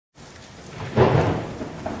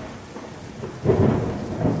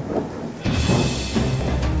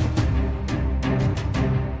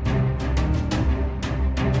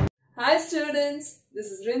students, this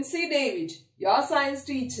is Rincy, your science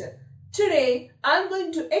teacher. Today, I'm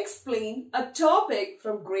going to explain a topic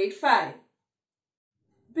from grade 5.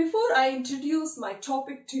 Before I introduce my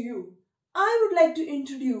topic to you, I would like to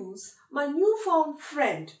introduce my newfound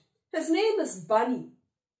friend. His name is Bunny.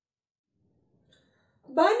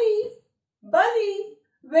 Bunny, Bunny,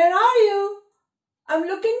 where are you? I'm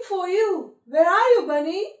looking for you. Where are you,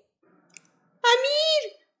 Bunny? Amir,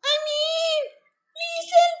 please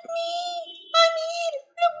help me. Amir,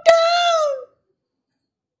 look down.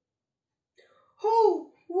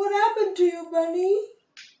 Oh, what happened to you, Bunny?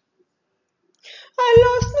 I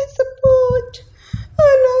lost my support.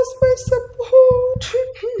 I lost my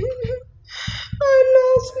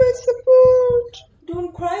support.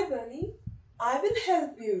 Don't cry, Bunny. I will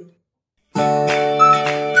help you.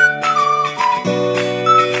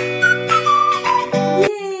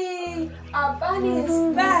 Yay! Our Bunny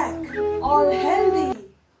is back, all healthy.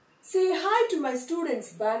 Say hi to my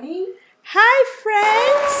students, Bunny. Hi,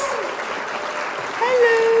 friends.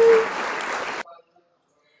 Hello.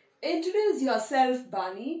 Introduce yourself,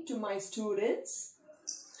 Bunny, to my students.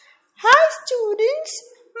 Hi, students.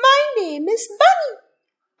 My name is Bunny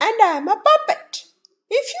and I am a puppet.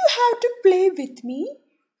 If you have to play with me,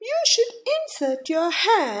 you should insert your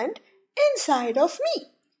hand inside of me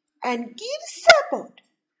and give support.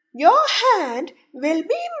 Your hand will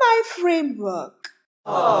be my framework.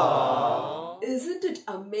 Aww. Isn't it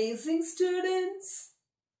amazing, students?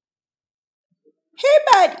 Hey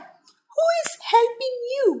buddy, who is helping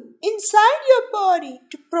you inside your body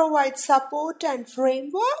to provide support and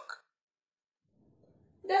framework?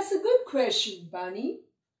 That's a good question, Bunny.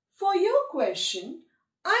 For your question,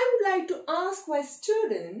 I would like to ask my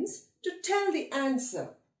students to tell the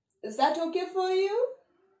answer. Is that okay for you?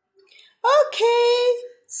 Okay.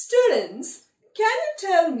 Students, can you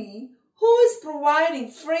tell me who is providing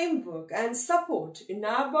framework and support in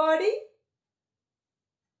our body?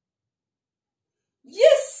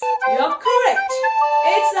 Yes, you're correct.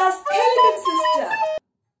 It's our skeleton system.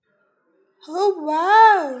 Oh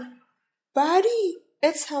wow. Buddy,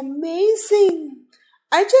 it's amazing.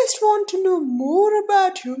 I just want to know more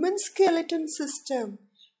about human skeleton system.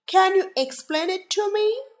 Can you explain it to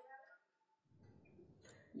me?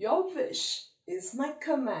 Your wish is my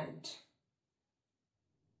command.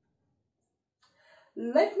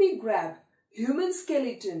 Let me grab human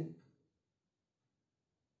skeleton.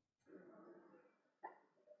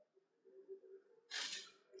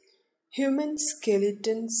 Human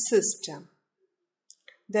skeleton system.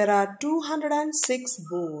 There are 206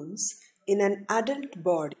 bones in an adult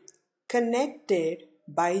body connected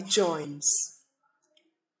by joints.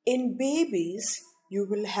 In babies, you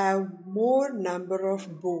will have more number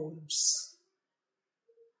of bones.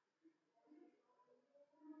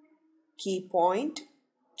 Key point: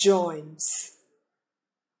 joints.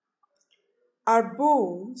 Our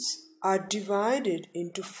bones are divided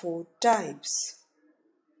into 4 types.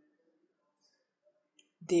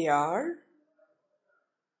 They are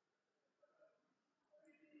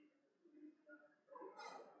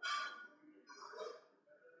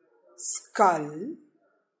skull.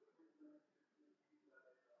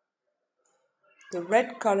 The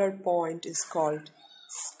red colored point is called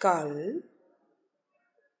skull.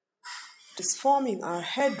 It is forming our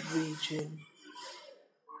head region.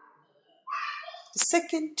 The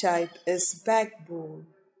second type is backbone.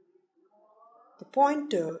 The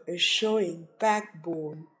pointer is showing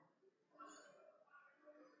backbone.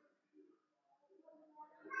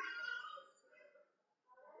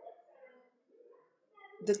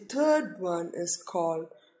 The third one is called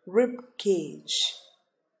rib cage.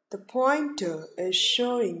 The pointer is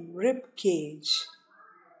showing rib cage.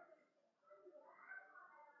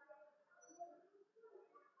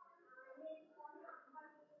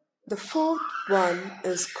 The fourth one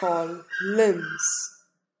is called limbs.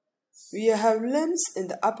 We have limbs in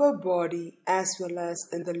the upper body as well as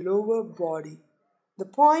in the lower body. The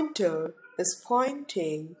pointer is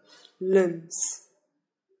pointing limbs.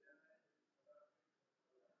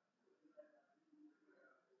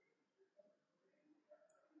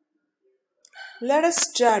 Let us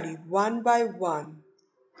study one by one.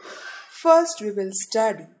 First we will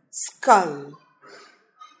study skull.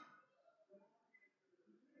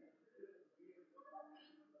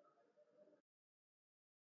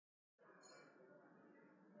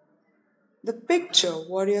 The picture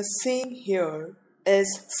what you are seeing here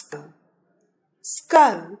is skull.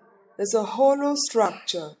 Skull is a hollow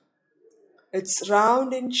structure. It's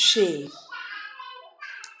round in shape.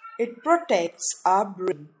 It protects our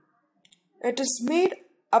brain. It is made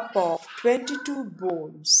up of 22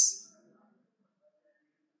 bones.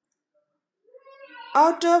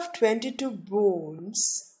 Out of 22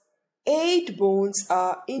 bones, 8 bones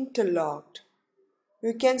are interlocked.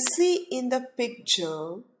 You can see in the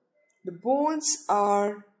picture, the bones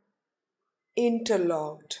are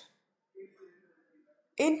interlocked.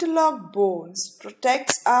 Interlocked bones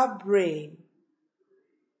protects our brain.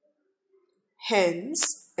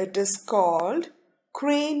 Hence, it is called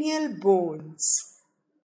cranial bones.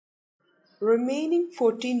 Remaining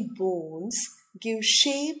 14 bones give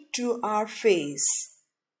shape to our face.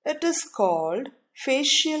 It is called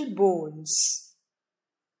facial bones.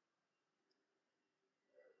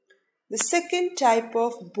 The second type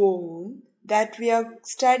of bone that we are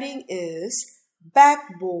studying is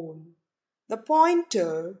backbone. The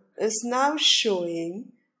pointer is now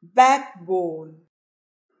showing backbone.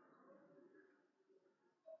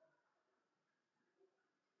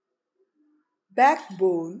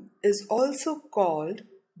 Backbone is also called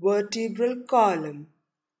vertebral column.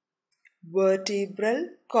 Vertebral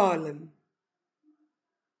column.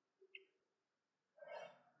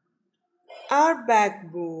 Our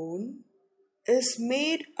backbone is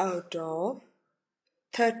made out of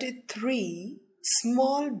 33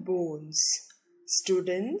 small bones.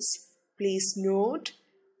 Students, please note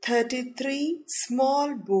 33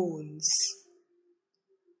 small bones.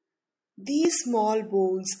 These small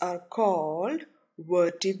bones are called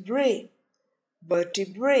vertebrae.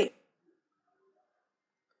 Vertebrae.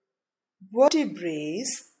 Vertebrae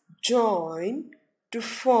join to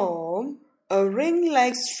form a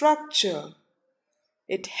ring-like structure.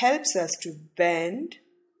 It helps us to bend,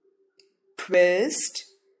 twist,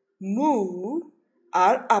 move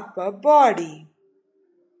our upper body.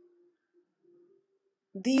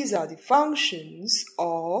 These are the functions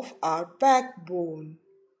of our backbone.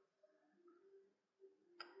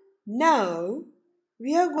 Now,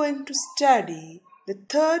 we are going to study the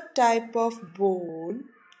third type of bone,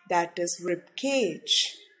 that is rib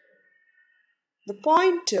cage. The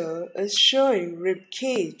pointer is showing rib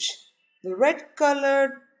cage. The red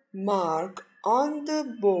colored mark on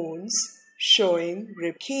the bones showing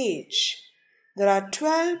rib cage. There are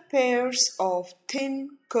 12 pairs of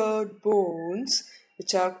thin curved bones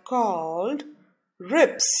which are called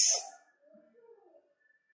ribs.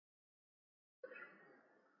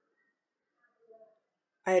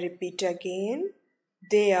 I repeat again,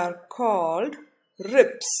 they are called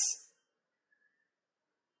ribs.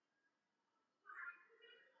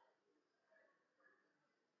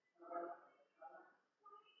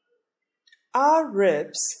 Our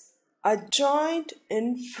ribs are joined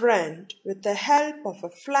in front with the help of a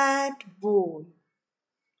flat bone.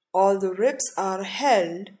 All the ribs are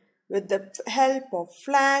held with the help of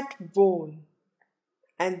flat bone.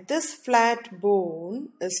 And this flat bone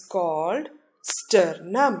is called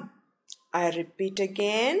sternum. I repeat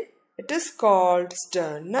again, it is called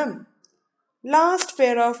sternum. Last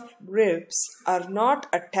pair of ribs are not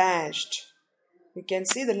attached. You can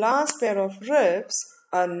see the last pair of ribs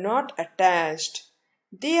are not attached.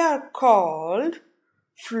 They are called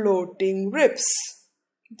floating ribs.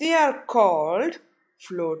 They are called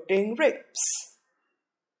floating ribs.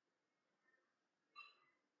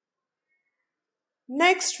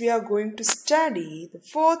 Next, we are going to study the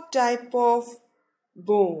fourth type of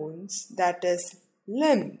bones, that is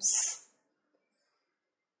limbs.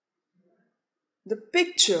 The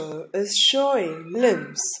picture is showing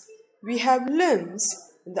limbs. We have limbs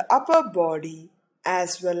in the upper body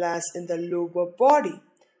as well as in the lower body.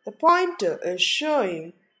 The pointer is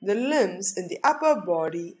showing the limbs in the upper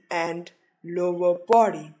body and lower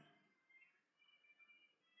body.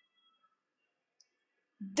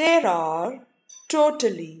 There are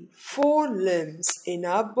totally 4 limbs in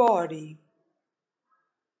our body.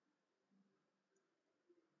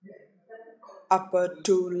 Upper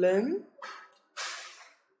 2 limb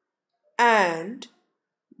and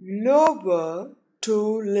lower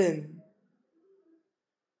 2 limb.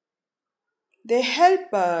 They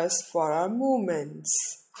help us for our movements.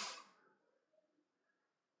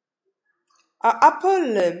 Our upper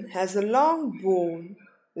limb has a long bone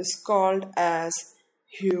which is called as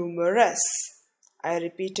humerus. I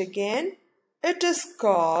repeat again, it is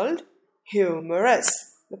called humerus.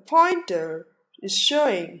 The pointer is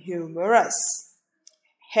showing humerus.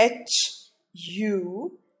 Humerus.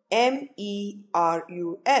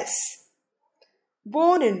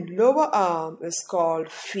 Bone in lower arm is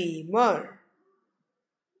called femur.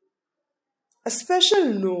 A special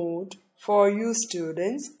note for you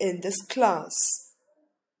students in this class.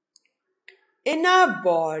 In our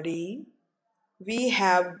body, we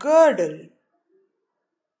have girdle.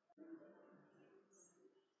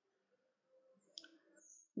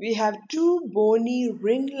 We have 2 bony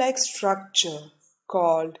ring-like structure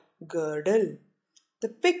called girdle. The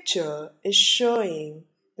picture is showing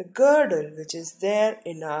the girdle which is there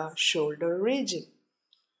in our shoulder region.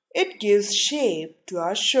 It gives shape to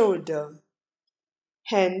our shoulder.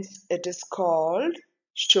 Hence, it is called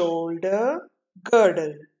shoulder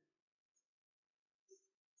girdle.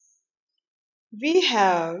 We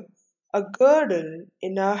have a girdle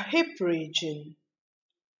in our hip region.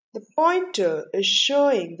 The pointer is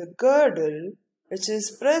showing the girdle which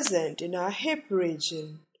is present in our hip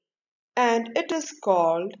region, and it is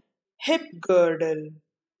called hip girdle.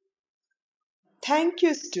 Thank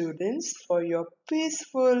you, students, for your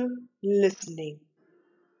peaceful listening.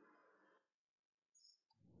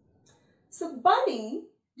 So, Bunny,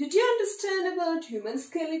 did you understand about human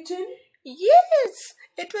skeleton? Yes,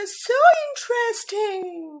 it was so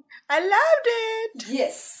interesting. I loved it.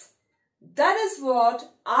 Yes. That is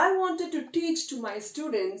what I wanted to teach to my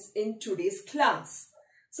students in today's class.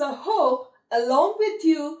 So I hope along with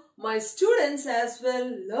you, my students as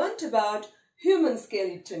well learnt about human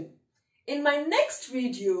skeleton. In my next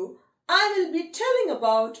video, I will be telling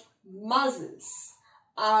about muscles.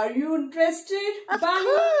 Are you interested, Of Bunny?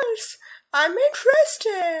 course, I'm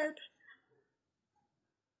interested.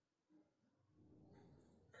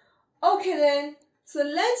 Okay then, so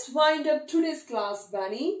let's wind up today's class,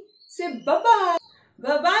 Bunny. Say bye-bye.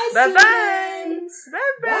 Bye-bye, Bye-bye. students.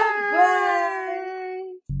 Bye-bye. Bye-bye.